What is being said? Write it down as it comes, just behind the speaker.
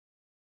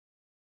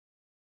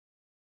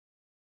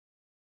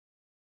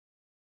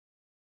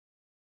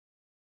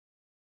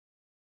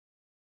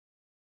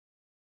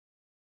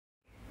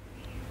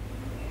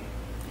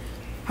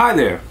Hi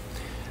there,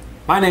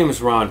 my name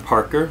is Ron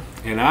Parker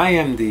and I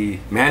am the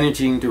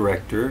Managing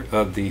Director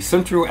of the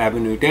Central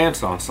Avenue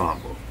Dance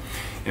Ensemble.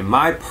 And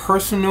my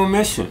personal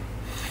mission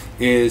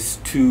is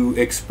to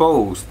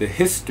expose the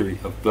history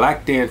of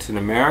black dance in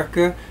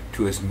America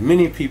to as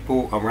many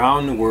people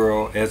around the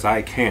world as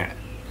I can.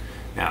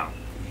 Now,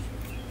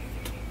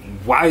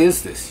 why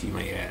is this, you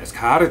may ask?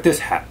 How did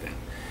this happen?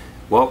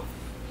 Well,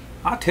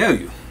 I'll tell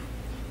you.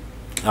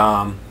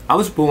 I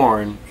was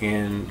born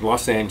in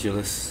Los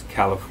Angeles,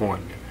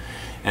 California.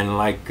 And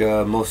like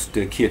most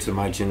kids of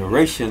my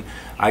generation,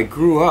 I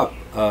grew up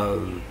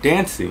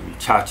dancing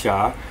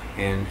cha-cha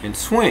and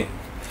swing.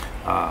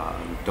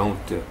 Don't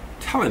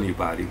tell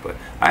anybody, but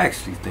I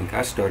actually think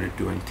I started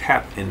doing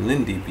tap and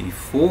Lindy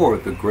before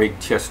the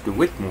great Chester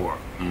Whitmore.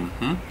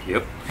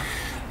 Yep.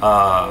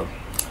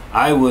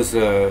 I was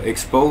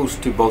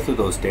exposed to both of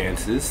those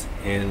dances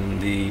in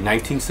the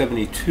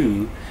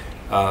 1972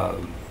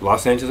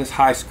 Los Angeles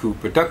High School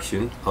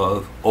production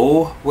of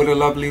Oh, What a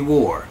Lovely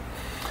War.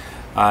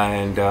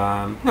 And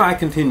I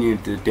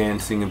continued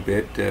dancing a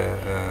bit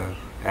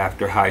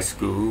after high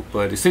school,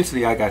 but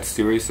essentially I got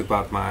serious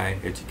about my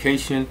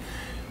education,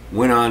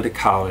 went on to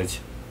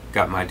college,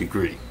 got my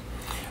degree.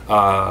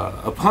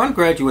 Upon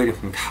graduating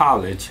from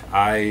college,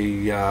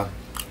 I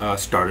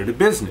started a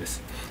business,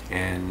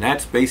 and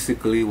that's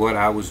basically what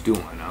I was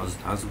doing. I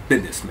was a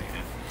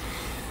businessman.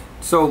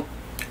 So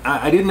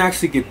I didn't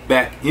actually get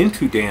back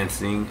into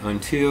dancing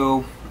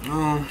until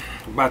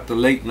about the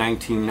late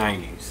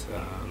 1990s.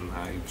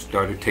 I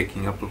started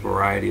taking up a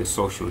variety of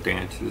social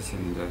dances,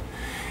 and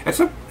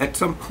at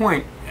some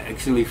point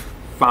actually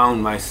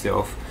found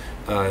myself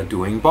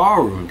doing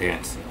ballroom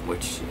dancing,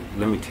 which,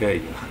 let me tell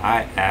you,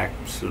 I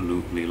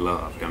absolutely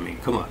loved. I mean,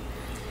 come on.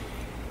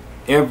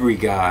 Every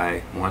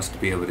guy wants to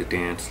be able to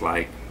dance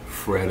like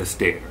Fred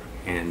Astaire,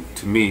 and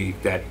to me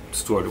that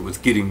sort of was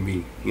getting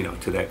me,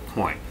 to that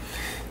point.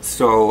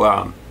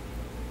 So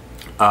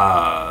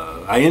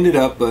I ended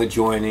up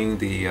joining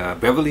the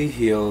Beverly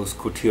Hills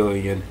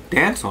Cotillion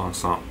Dance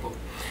Ensemble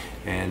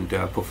and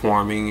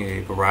performing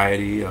a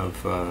variety of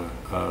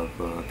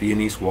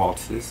Viennese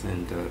waltzes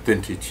and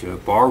vintage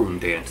ballroom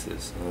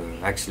dances,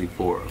 actually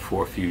for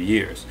a few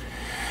years.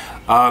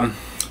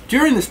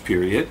 During this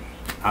period,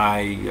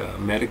 I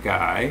met a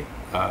guy,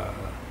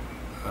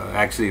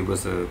 actually it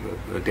was a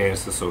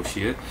dance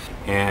associate,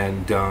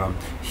 and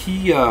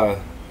he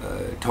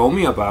told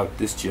me about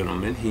this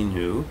gentleman he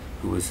knew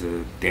who was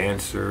a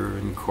dancer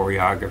and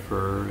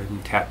choreographer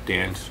and tap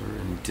dancer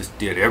and just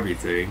did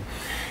everything.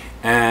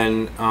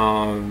 And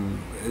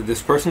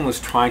this person was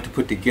trying to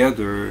put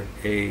together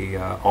a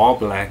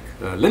all-black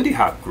Lindy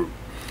Hop group.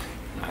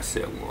 And I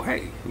said, well,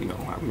 hey,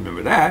 I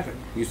remember that.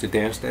 I used to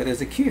dance that as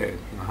a kid.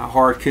 How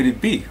hard could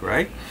it be,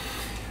 right?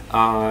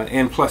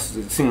 And plus,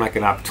 it seemed like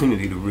an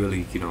opportunity to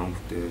really,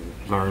 to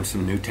learn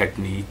some new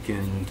technique.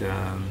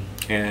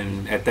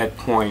 And at that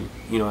point,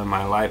 in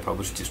my life, I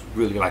was just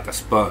really like a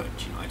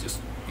sponge. I just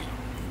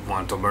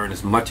wanted to learn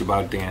as much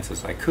about dance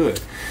as I could.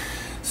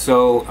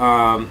 So,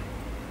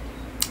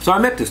 so I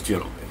met this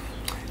gentleman,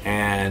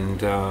 and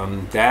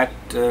that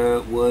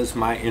was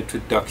my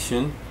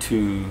introduction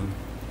to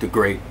the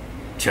great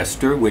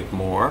Chester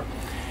Whitmore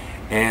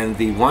and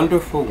the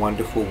wonderful,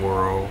 wonderful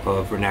world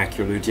of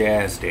vernacular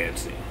jazz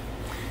dancing.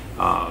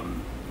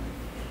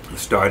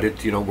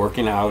 Started,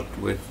 working out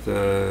with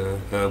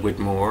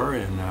Whitmore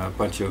and a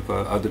bunch of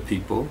other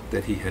people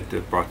that he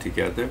had brought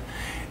together,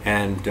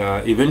 and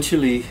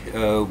eventually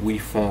we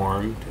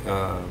formed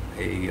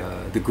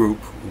the group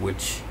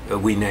which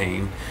we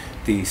named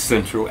the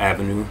Central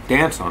Avenue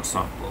Dance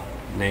Ensemble,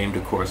 named,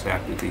 of course,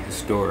 after the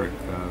historic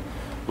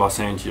Los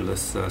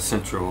Angeles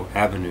Central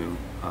Avenue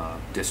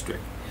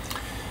district.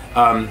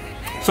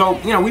 So,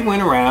 we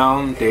went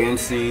around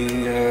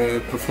dancing,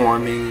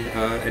 performing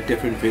at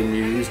different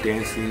venues,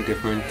 dancing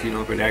different,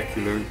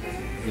 vernacular,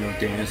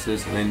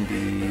 dances,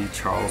 Lindy,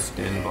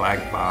 Charleston,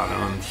 Black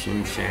Bottom,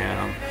 Shim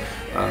Sham,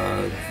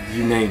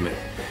 you name it.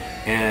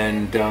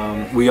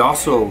 And we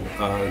also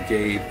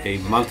gave a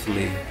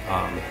monthly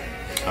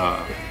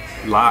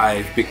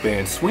live big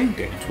band swing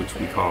dance, which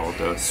we called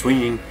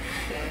Swinging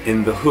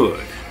in the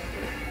Hood.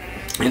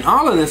 And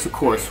all of this, of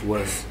course,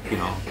 was,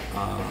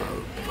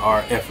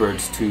 our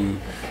efforts to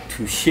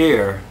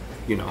share,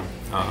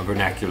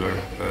 vernacular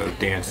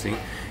dancing,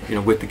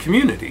 with the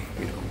community,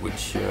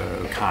 which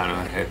kind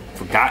of had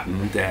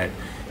forgotten that,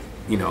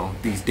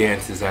 these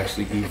dances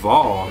actually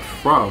evolved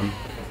from,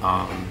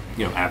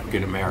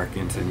 African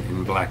Americans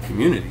and black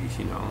communities,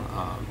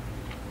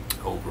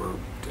 over,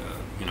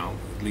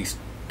 at least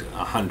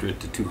 100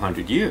 to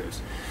 200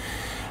 years.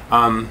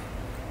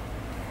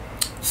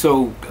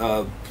 So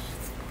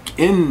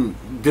in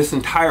this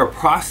entire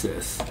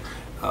process,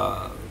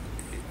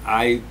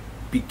 I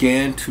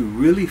began to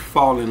really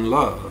fall in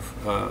love,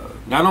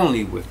 not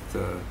only with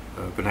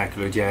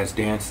vernacular jazz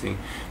dancing,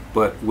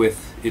 but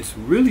with its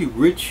really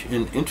rich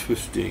and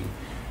interesting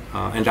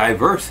and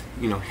diverse,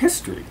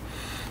 history.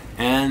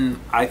 And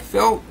I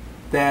felt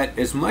that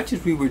as much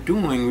as we were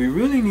doing, we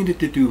really needed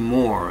to do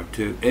more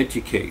to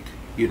educate,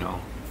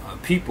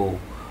 people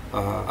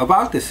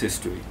about this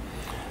history.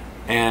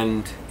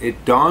 And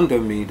it dawned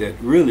on me that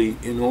really,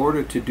 in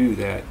order to do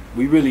that,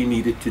 we really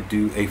needed to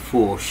do a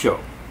full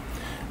show.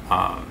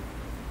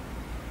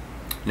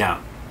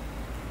 Now,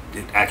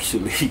 it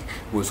actually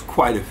was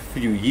quite a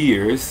few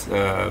years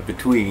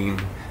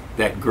between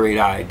that great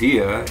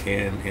idea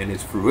and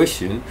its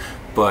fruition,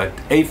 but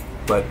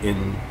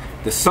in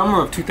the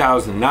summer of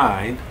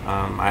 2009,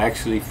 I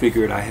actually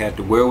figured I had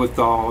the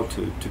wherewithal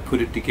to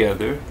put it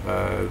together,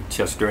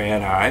 Chester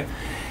and I.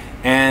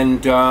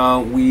 And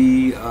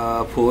we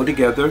pulled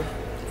together,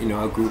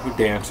 a group of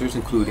dancers,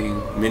 including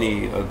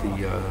many of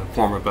the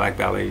former Black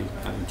Ballet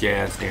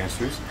jazz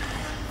dancers,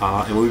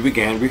 and we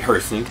began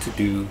rehearsing to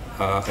do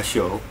a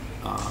show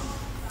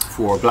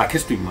for Black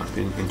History Month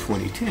in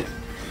 2010.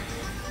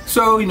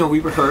 So, we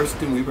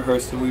rehearsed and we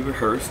rehearsed and we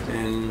rehearsed,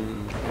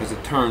 and as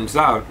it turns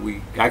out,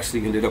 we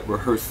actually ended up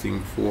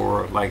rehearsing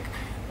for like,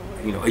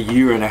 a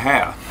year and a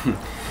half.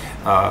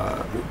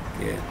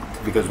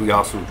 Because we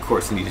also, of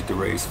course, needed to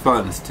raise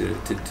funds to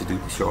do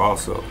the show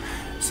also.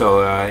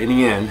 So in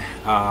the end,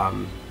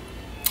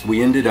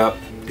 we ended up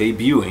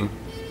debuting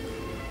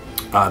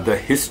the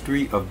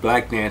history of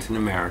black dance in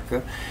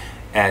America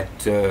at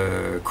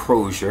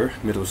Crozier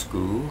Middle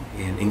School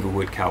in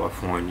Inglewood,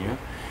 California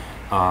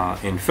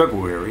in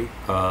February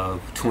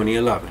of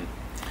 2011.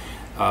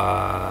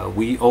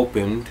 We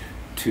opened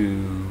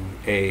to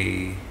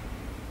a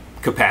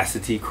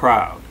capacity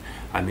crowd.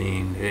 I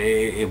mean,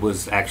 it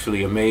was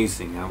actually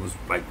amazing. I was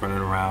like running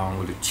around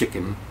with a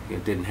chicken.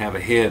 It didn't have a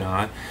head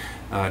on,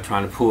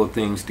 trying to pull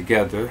things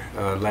together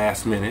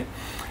last minute.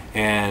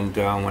 And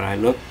when I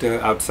looked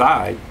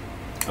outside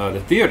the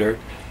theater,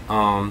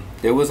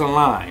 there was a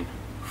line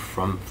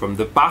from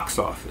the box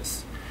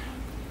office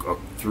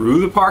through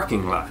the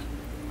parking lot,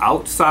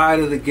 outside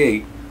of the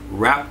gate,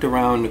 wrapped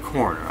around the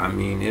corner. I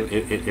mean,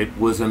 it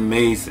was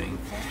amazing.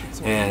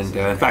 And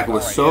in fact, it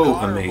was so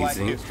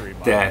amazing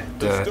that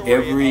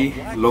every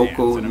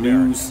local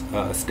news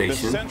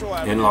station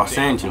in Los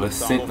Angeles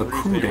sent a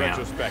crew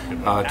down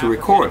to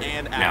record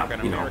it. Now,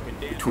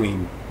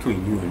 between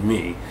you and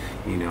me,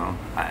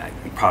 I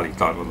probably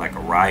thought it was like a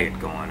riot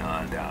going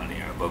on down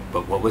there.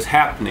 But what was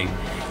happening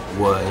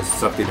was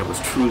something that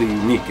was truly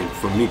unique and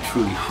for me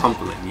truly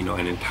humbling.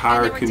 An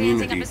entire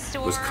community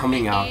was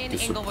coming out to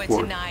support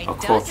a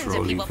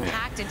cultural event.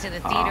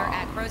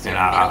 And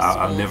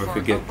I'll never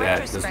forget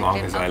that as long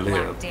as I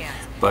live.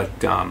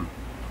 But at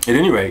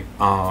any rate,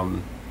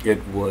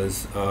 it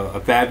was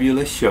a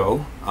fabulous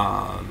show.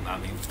 I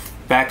mean,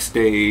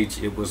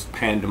 backstage it was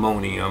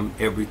pandemonium.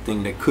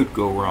 Everything that could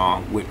go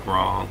wrong went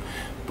wrong.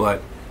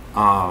 But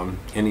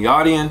in the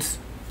audience,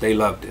 they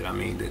loved it. I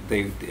mean,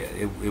 they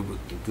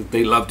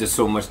loved it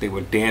so much they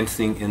were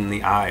dancing in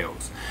the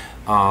aisles.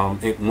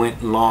 It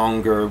went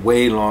longer,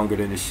 way longer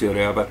than it should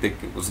have. I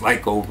think it was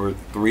like over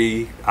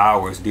 3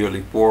 hours,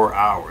 nearly 4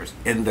 hours,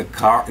 and the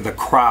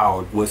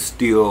crowd was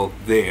still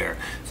there.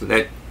 So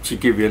that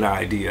should give you an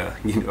idea,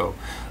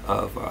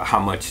 of how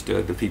much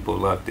the people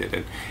loved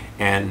it.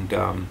 And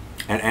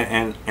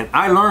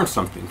I learned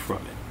something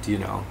from it.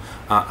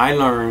 I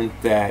learned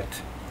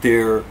that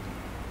there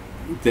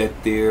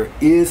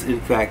is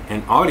in fact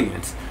an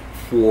audience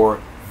for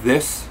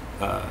this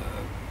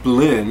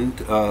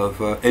blend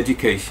of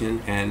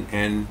education and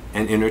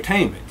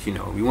entertainment.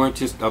 We weren't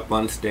just up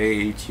on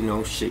stage,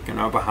 shaking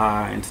our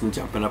behinds and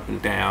jumping up and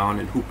down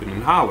and hooping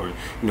and hollering.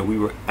 We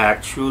were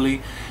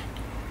actually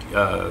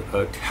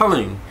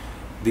telling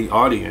the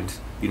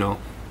audience,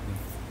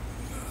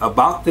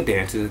 about the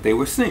dances that they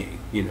were seeing.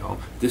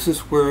 This is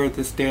where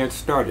this dance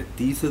started.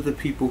 These are the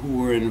people who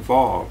were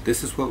involved.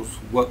 This is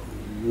what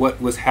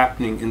was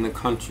happening in the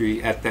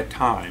country at that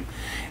time.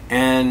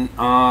 And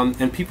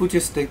people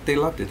just they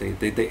loved it.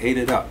 They ate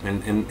it up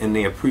and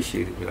they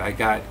appreciated it. I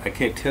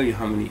can't tell you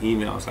how many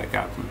emails I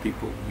got from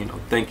people,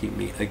 thanking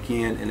me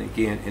again and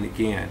again and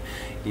again,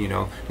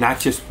 not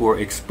just for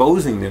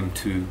exposing them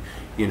to,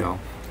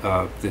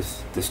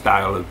 the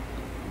style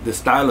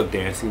of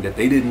dancing that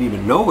they didn't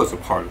even know was a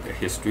part of their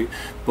history,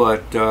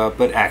 but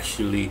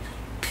actually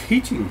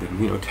teaching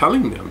them,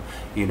 telling them,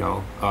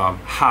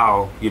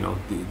 how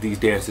these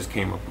dances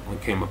came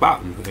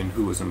about and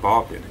who was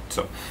involved in it.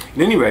 So,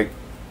 at any rate,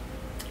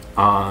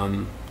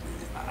 I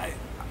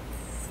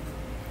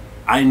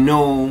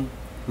know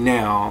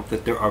now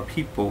that there are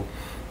people,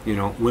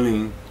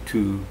 willing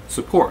to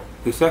support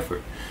this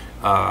effort,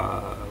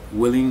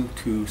 willing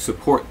to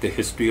support the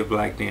history of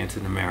black dance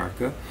in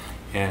America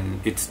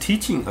and its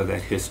teaching of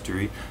that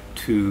history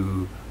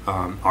to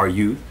our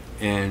youth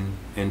and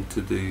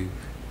to the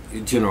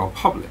general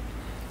public.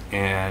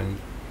 And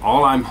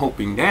all I'm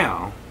hoping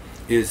now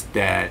is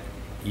that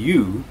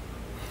you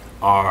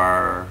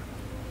are,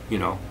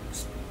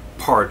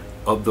 part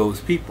of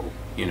those people,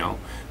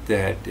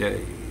 that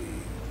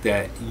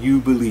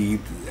you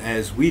believe,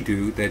 as we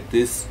do, that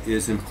this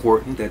is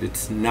important, that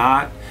it's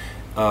not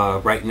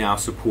right now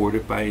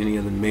supported by any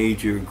of the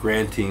major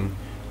granting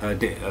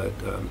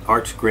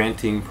arts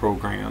granting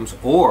programs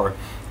or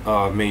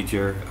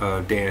major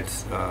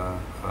dance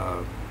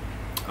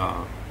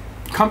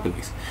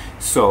companies.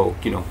 So,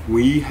 you know,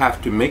 we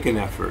have to make an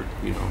effort,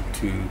 you know,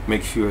 to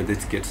make sure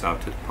this gets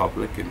out to the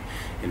public,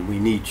 and we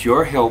need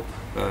your help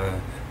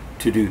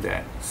to do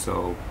that.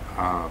 So,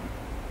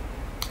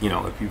 you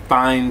know, if you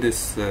find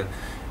this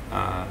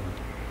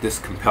this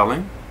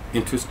compelling,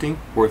 interesting,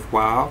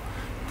 worthwhile,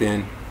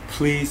 then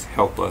please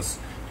help us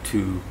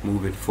to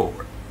move it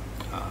forward.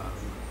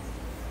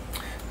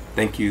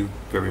 Thank you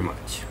very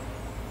much.